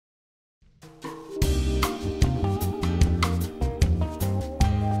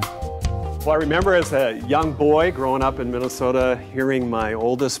Well, I remember as a young boy growing up in Minnesota, hearing my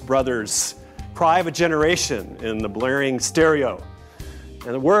oldest brother's cry of a generation in the blaring stereo.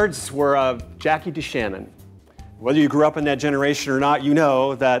 And the words were of Jackie DeShannon. Whether you grew up in that generation or not, you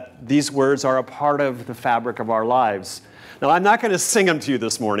know that these words are a part of the fabric of our lives. Now, I'm not going to sing them to you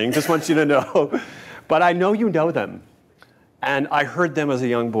this morning, just want you to know, but I know you know them. And I heard them as a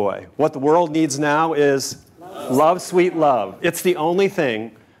young boy. What the world needs now is love, sweet love. It's the only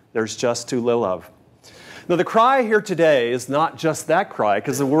thing. There's just too little love. Now, the cry here today is not just that cry,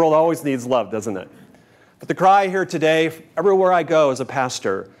 because the world always needs love, doesn't it? But the cry here today, everywhere I go as a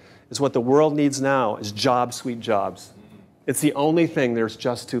pastor, is what the world needs now is jobs, sweet jobs. It's the only thing. There's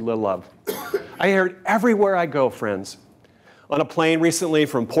just too little love. I hear it everywhere I go, friends. On a plane recently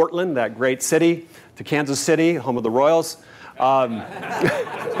from Portland, that great city, to Kansas City, home of the Royals,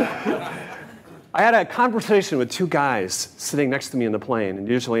 I had a conversation with two guys sitting next to me in the plane, and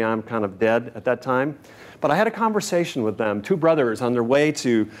usually I'm kind of dead at that time. But I had a conversation with them, two brothers on their way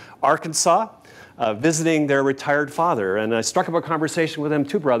to Arkansas, visiting their retired father. And I struck up a conversation with them,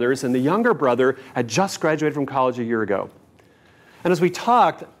 two brothers, and the younger brother had just graduated from college a year ago. And as we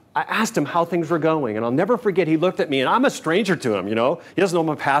talked, I asked him how things were going, and I'll never forget, he looked at me, and I'm a stranger to him, you know. He doesn't know I'm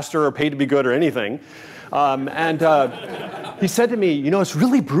a pastor or paid to be good or anything. He said to me, you know, it's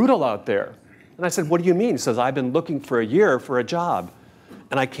really brutal out there. And I said, what do you mean? He says, I've been looking for a year for a job,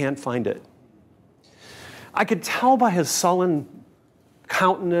 and I can't find it. I could tell by his sullen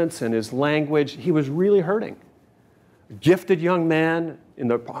countenance and his language, he was really hurting. A gifted young man in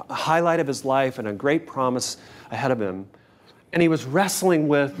the highlight of his life and a great promise ahead of him. And he was wrestling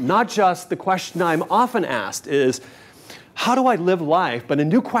with not just the question I'm often asked is, how do I live life? But a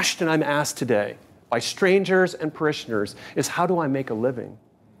new question I'm asked today by strangers and parishioners is, how do I make a living?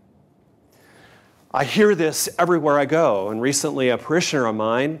 I hear this everywhere I go, and recently a parishioner of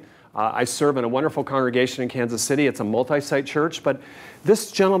mine, I serve in a wonderful congregation in Kansas City. It's a multi-site church, but this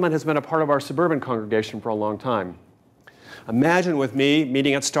gentleman has been a part of our suburban congregation for a long time. Imagine with me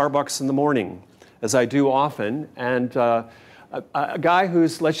meeting at Starbucks in the morning, as I do often, and a guy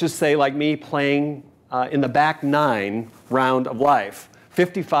who's, let's just say, like me, playing in the back nine round of life,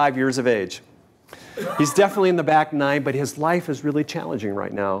 55 years of age. He's definitely in the back nine, but his life is really challenging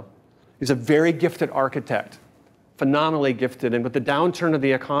right now. He's a very gifted architect, phenomenally gifted, and with the downturn of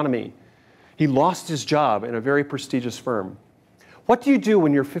the economy, he lost his job in a very prestigious firm. What do you do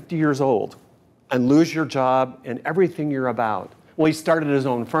when you're 50 years old and lose your job and everything you're about? Well, he started his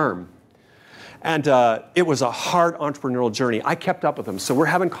own firm. And it was a hard entrepreneurial journey. I kept up with him. So we're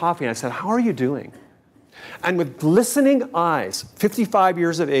having coffee, and I said, how are you doing? And with glistening eyes, 55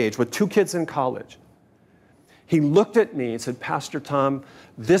 years of age, with two kids in college, he looked at me and said, Pastor Tom,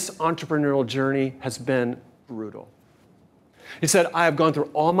 this entrepreneurial journey has been brutal. He said, I have gone through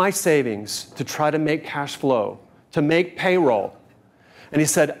all my savings to try to make cash flow, to make payroll. And he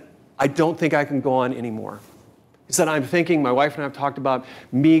said, I don't think I can go on anymore. He said, I'm thinking, my wife and I have talked about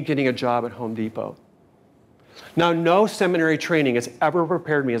me getting a job at Home Depot. Now, no seminary training has ever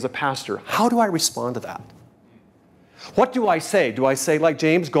prepared me as a pastor. How do I respond to that? What do I say? Do I say, like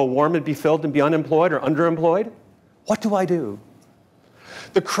James, go warm and be filled and be unemployed or underemployed? What do I do?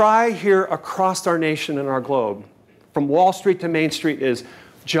 The cry here across our nation and our globe, from Wall Street to Main Street, is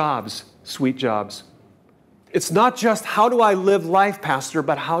jobs, sweet jobs. It's not just how do I live life, Pastor,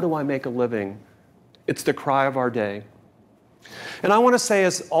 but how do I make a living? It's the cry of our day. And I want to say,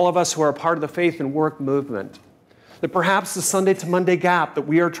 as all of us who are a part of the faith and work movement, that perhaps the Sunday to Monday gap that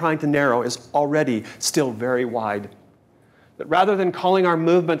we are trying to narrow is already still very wide. That rather than calling our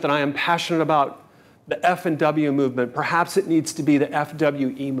movement that I am passionate about the F&W movement, perhaps it needs to be the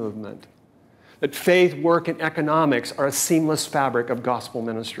FWE movement. That faith, work, and economics are a seamless fabric of gospel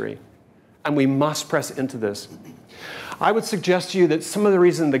ministry. And we must press into this. I would suggest to you that some of the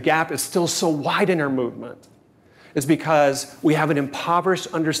reason the gap is still so wide in our movement is because we have an impoverished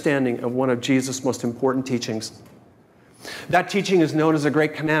understanding of one of Jesus' most important teachings. That teaching is known as the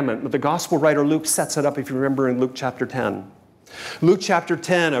Great Commandment, but the gospel writer Luke sets it up, if you remember, in Luke chapter 10. Luke chapter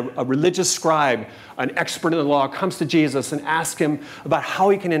 10, a religious scribe, an expert in the law, comes to Jesus and asks him about how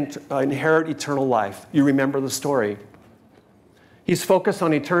he can inherit eternal life. You remember the story. He's focused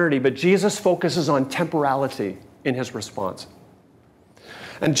on eternity, but Jesus focuses on temporality in his response.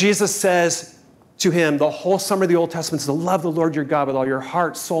 And Jesus says to him, the whole sum of the Old Testament is to love the Lord your God with all your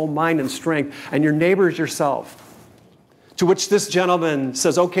heart, soul, mind, and strength, and your neighbor as yourself. To which this gentleman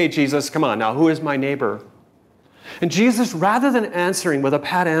says, okay, Jesus, come on, now who is my neighbor? And Jesus, rather than answering with a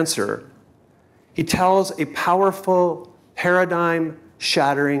pat answer, he tells a powerful,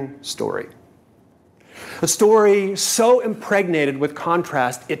 paradigm-shattering story. A story so impregnated with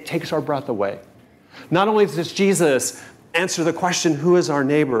contrast, it takes our breath away. Not only does Jesus answer the question, who is our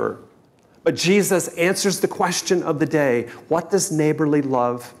neighbor? But Jesus answers the question of the day, what does neighborly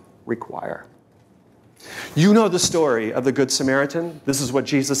love require? You know the story of the Good Samaritan. This is what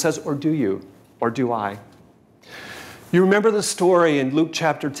Jesus says, or do you? Or do I? You remember the story in Luke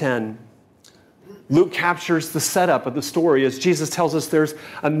chapter 10. Luke captures the setup of the story as Jesus tells us there's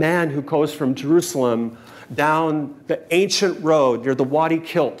a man who goes from Jerusalem down the ancient road near the Wadi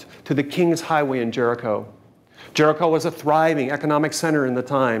Kilt to the King's Highway in Jericho. Jericho was a thriving economic center in the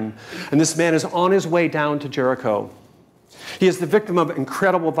time, and this man is on his way down to Jericho. He is the victim of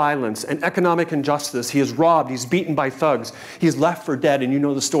incredible violence and economic injustice. He is robbed, he's beaten by thugs, he's left for dead, and you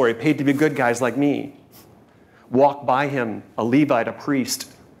know the story, paid to be good guys like me. Walk by him, a Levite, a priest.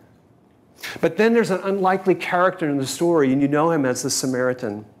 But then there's an unlikely character in the story, and you know him as the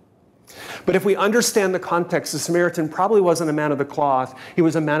Samaritan. But if we understand the context, the Samaritan probably wasn't a man of the cloth. He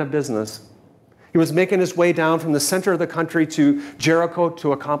was a man of business. He was making his way down from the center of the country to Jericho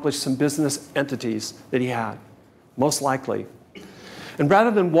to accomplish some business entities that he had, most likely. And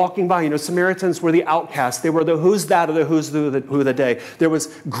rather than walking by, Samaritans were the outcasts. They were the who's that or the who's who of the day. There was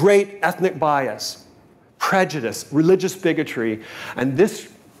great ethnic bias, prejudice, religious bigotry, and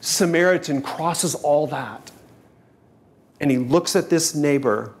this Samaritan crosses all that. And he looks at this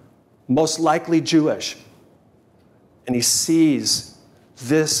neighbor, most likely Jewish, and he sees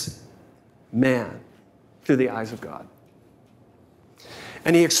this man through the eyes of God.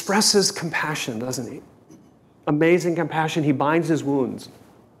 And he expresses compassion, doesn't he? Amazing compassion. He binds his wounds.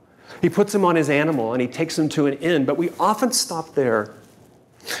 He puts him on his animal and he takes him to an inn, but we often stop there.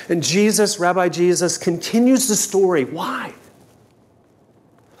 And Rabbi Jesus, continues the story. Why?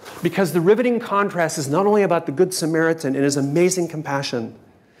 Because the riveting contrast is not only about the Good Samaritan and his amazing compassion,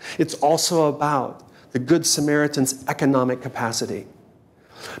 it's also about the Good Samaritan's economic capacity.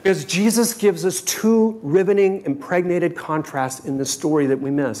 Because Jesus gives us two riveting, impregnated contrasts in this story that we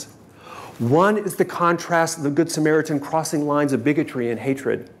miss. One is the contrast of the Good Samaritan crossing lines of bigotry and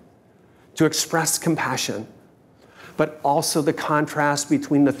hatred to express compassion, but also the contrast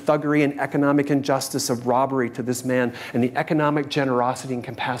between the thuggery and economic injustice of robbery to this man and the economic generosity and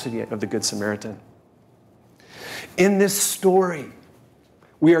capacity of the Good Samaritan. In this story,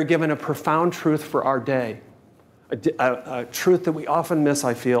 we are given a profound truth for our day, a truth that we often miss,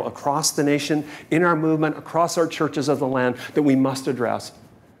 I feel, across the nation, in our movement, across our churches of the land, that we must address.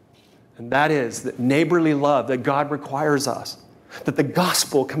 And that is that neighborly love that God requires us, that the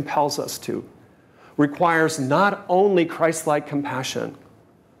gospel compels us to, requires not only Christ-like compassion,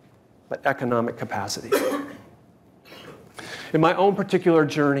 but economic capacity. In my own particular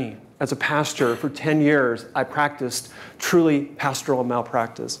journey as a pastor for 10 years, I practiced truly pastoral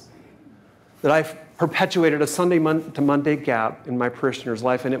malpractice. That I've perpetuated a Sunday to Monday gap in my parishioners'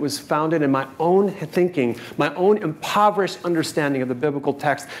 life, and it was founded in my own thinking, my own impoverished understanding of the biblical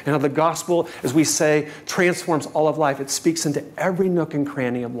text, and how the gospel, as we say, transforms all of life. It speaks into every nook and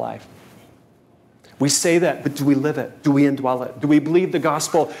cranny of life. We say that, but do we live it? Do we indwell it? Do we believe the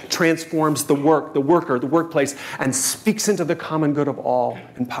gospel transforms the work, the worker, the workplace, and speaks into the common good of all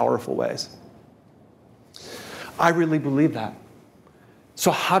in powerful ways? I really believe that. So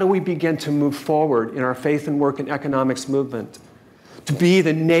how do we begin to move forward in our faith and work and economics movement to be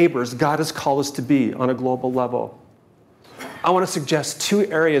the neighbors God has called us to be on a global level? I want to suggest two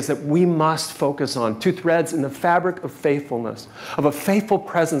areas that we must focus on, two threads in the fabric of faithfulness, of a faithful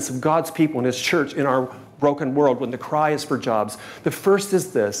presence of God's people in His church in our broken world when the cry is for jobs. The first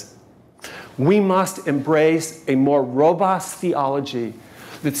is this: we must embrace a more robust theology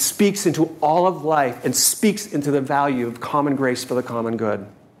that speaks into all of life and speaks into the value of common grace for the common good.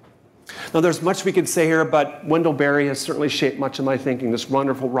 Now, there's much we could say here, but Wendell Berry has certainly shaped much of my thinking, this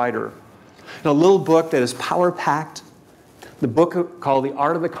wonderful writer. In a little book that is power-packed, the book called The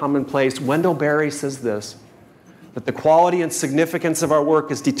Art of the Commonplace, Wendell Berry says this, that the quality and significance of our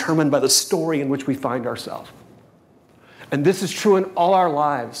work is determined by the story in which we find ourselves. And this is true in all our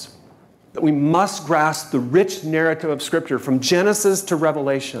lives, that we must grasp the rich narrative of Scripture from Genesis to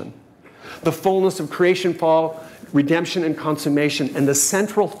Revelation, the fullness of creation, fall, redemption, and consummation, and the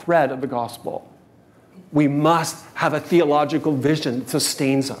central thread of the gospel. We must have a theological vision that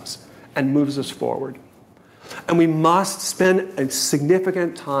sustains us and moves us forward. And we must spend a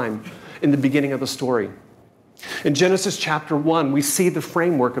significant time in the beginning of the story. In Genesis chapter 1, we see the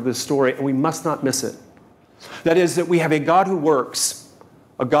framework of this story, and we must not miss it. That is, that we have a God who works,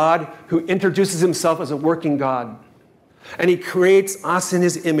 a God who introduces himself as a working God. And he creates us in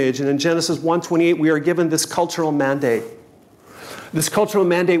his image. And in Genesis 1:28, we are given this cultural mandate This cultural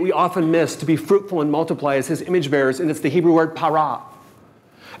mandate we often miss, to be fruitful and multiply as his image bearers, and it's the Hebrew word para.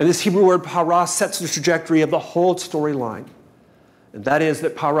 And this Hebrew word para sets the trajectory of the whole storyline. And that is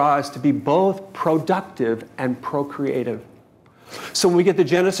that para is to be both productive and procreative. So when we get to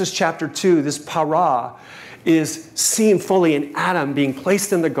Genesis chapter 2, this para is seen fully in Adam being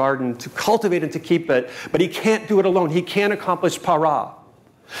placed in the garden to cultivate and to keep it, but he can't do it alone. He can't accomplish para.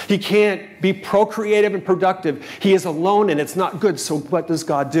 He can't be procreative and productive. He is alone and it's not good. So what does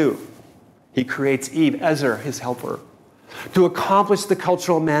God do? He creates Eve, Ezer, his helper, to accomplish the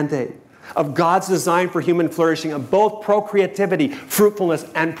cultural mandate of God's design for human flourishing of both procreativity, fruitfulness,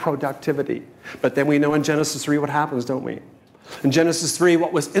 and productivity. But then we know in Genesis 3 what happens, don't we? In Genesis 3,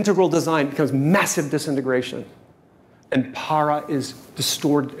 what was integral design becomes massive disintegration. And para is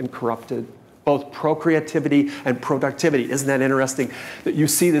distorted and corrupted, both procreativity and productivity. Isn't that interesting that you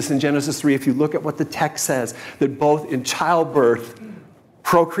see this in Genesis 3? If you look at what the text says, that both in childbirth,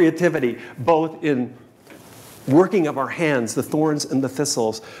 procreativity, both in working of our hands, the thorns and the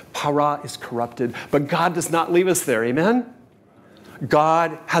thistles, para is corrupted. But God does not leave us there, amen?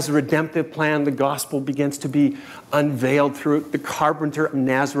 God has a redemptive plan. The gospel begins to be unveiled through the carpenter of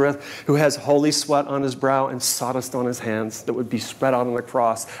Nazareth, who has holy sweat on his brow and sawdust on his hands that would be spread out on the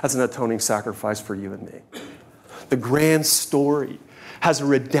cross as an atoning sacrifice for you and me. The grand story has a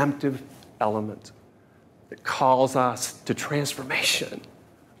redemptive element that calls us to transformation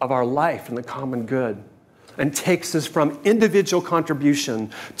of our life and the common good, and takes us from individual contribution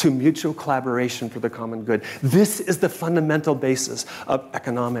to mutual collaboration for the common good. This is the fundamental basis of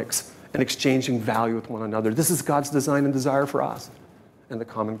economics and exchanging value with one another. This is God's design and desire for us and the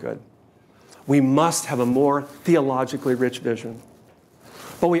common good. We must have a more theologically rich vision.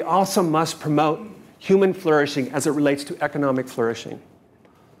 But we also must promote human flourishing as it relates to economic flourishing.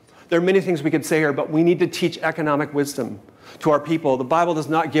 There are many things we could say here, but we need to teach economic wisdom to our people. The Bible does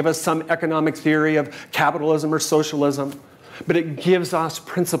not give us some economic theory of capitalism or socialism, but it gives us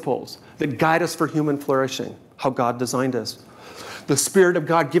principles that guide us for human flourishing, how God designed us. The Spirit of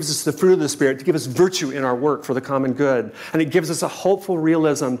God gives us the fruit of the Spirit to give us virtue in our work for the common good. And it gives us a hopeful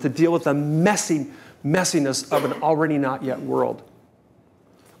realism to deal with the messiness of an already not yet world.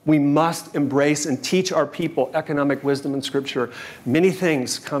 We must embrace and teach our people economic wisdom in Scripture. Many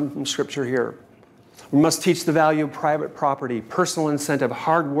things come from Scripture here. We must teach the value of private property, personal incentive,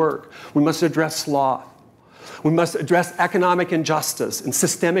 hard work. We must address sloth. We must address economic injustice and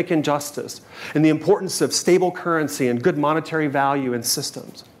systemic injustice and the importance of stable currency and good monetary value in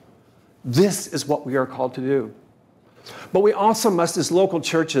systems. This is what we are called to do. But we also must, as local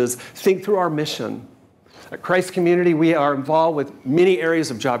churches, think through our mission. At Christ Community, we are involved with many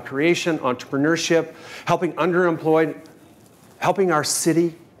areas of job creation, entrepreneurship, helping underemployed, helping our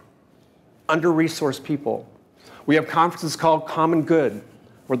city, under-resourced people. We have conferences called Common Good,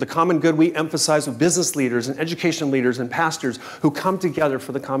 where the common good we emphasize with business leaders and education leaders and pastors who come together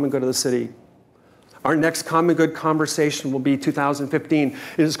for the common good of the city. Our next common good conversation will be 2015.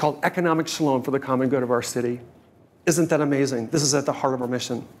 It is called Economic Shalom for the common good of our city. Isn't that amazing? This is at the heart of our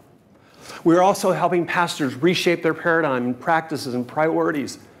mission. We're also helping pastors reshape their paradigm and practices and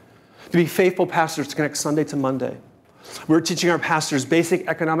priorities to be faithful pastors to connect Sunday to Monday. We're teaching our pastors basic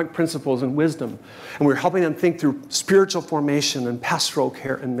economic principles and wisdom, and we're helping them think through spiritual formation and pastoral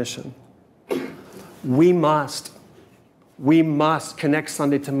care and mission. We must connect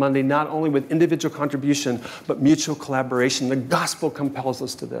Sunday to Monday, not only with individual contribution, but mutual collaboration. The gospel compels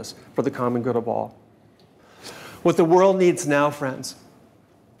us to this for the common good of all. What the world needs now, friends,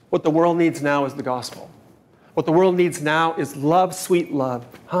 what the world needs now is the gospel. What the world needs now is love, sweet love.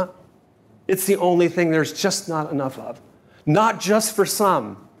 It's the only thing there's just not enough of. Not just for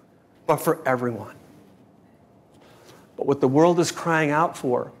some, but for everyone. But what the world is crying out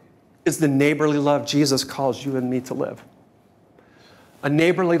for is the neighborly love Jesus calls you and me to live. A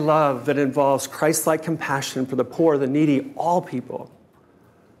neighborly love that involves Christ-like compassion for the poor, the needy, all people,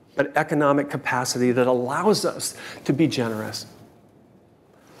 but economic capacity that allows us to be generous.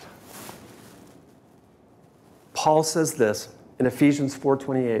 Paul says this in Ephesians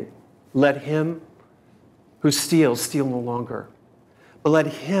 4:28. Let him who steals steal no longer, but let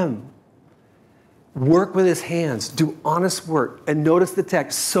him work with his hands, do honest work, and notice the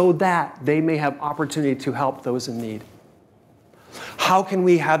text, so that they may have opportunity to help those in need. How can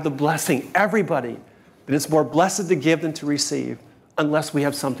we have the blessing, everybody, that it's more blessed to give than to receive, unless we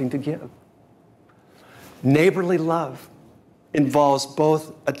have something to give? Neighborly love involves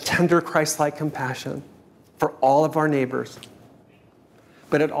both a tender Christ-like compassion for all of our neighbors,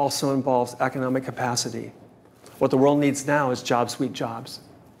 but it also involves economic capacity. What the world needs now is jobs, sweet jobs.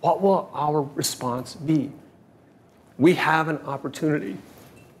 What will our response be? We have an opportunity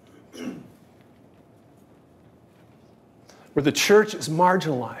where the church is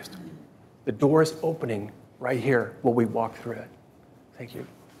marginalized. The door is opening right here while we walk through it. Thank you.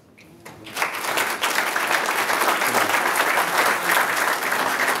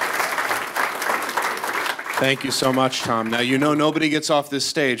 Thank you so much, Tom. Now, you know nobody gets off this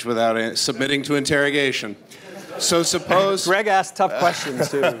stage without submitting to interrogation. So suppose... Greg asked tough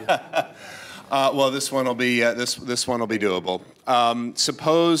questions, too. Well, this one will be this one will be doable.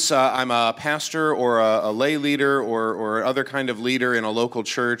 Suppose I'm a pastor or a lay leader or other kind of leader in a local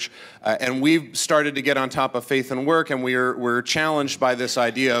church, and we've started to get on top of faith and work, and we're challenged by this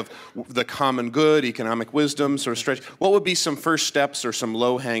idea of the common good, economic wisdom, sort of stretch. What would be some first steps or some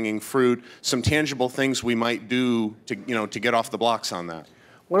low-hanging fruit, some tangible things we might do to get off the blocks on that?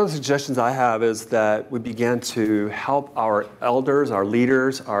 One of the suggestions I have is that we begin to help our elders, our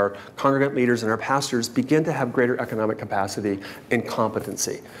leaders, our congregant leaders, and our pastors begin to have greater economic capacity and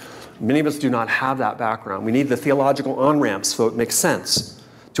competency. Many of us do not have that background. We need the theological on-ramps so it makes sense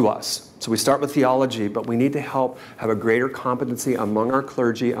to us. So we start with theology, but we need to help have a greater competency among our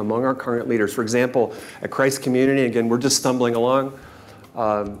clergy, among our congregant leaders. For example, at Christ Community, again, we're just stumbling along.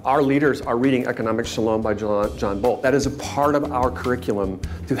 Our leaders are reading Economic Shalom by John Bolt. That is a part of our curriculum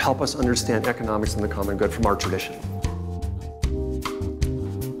to help us understand economics and the common good from our tradition.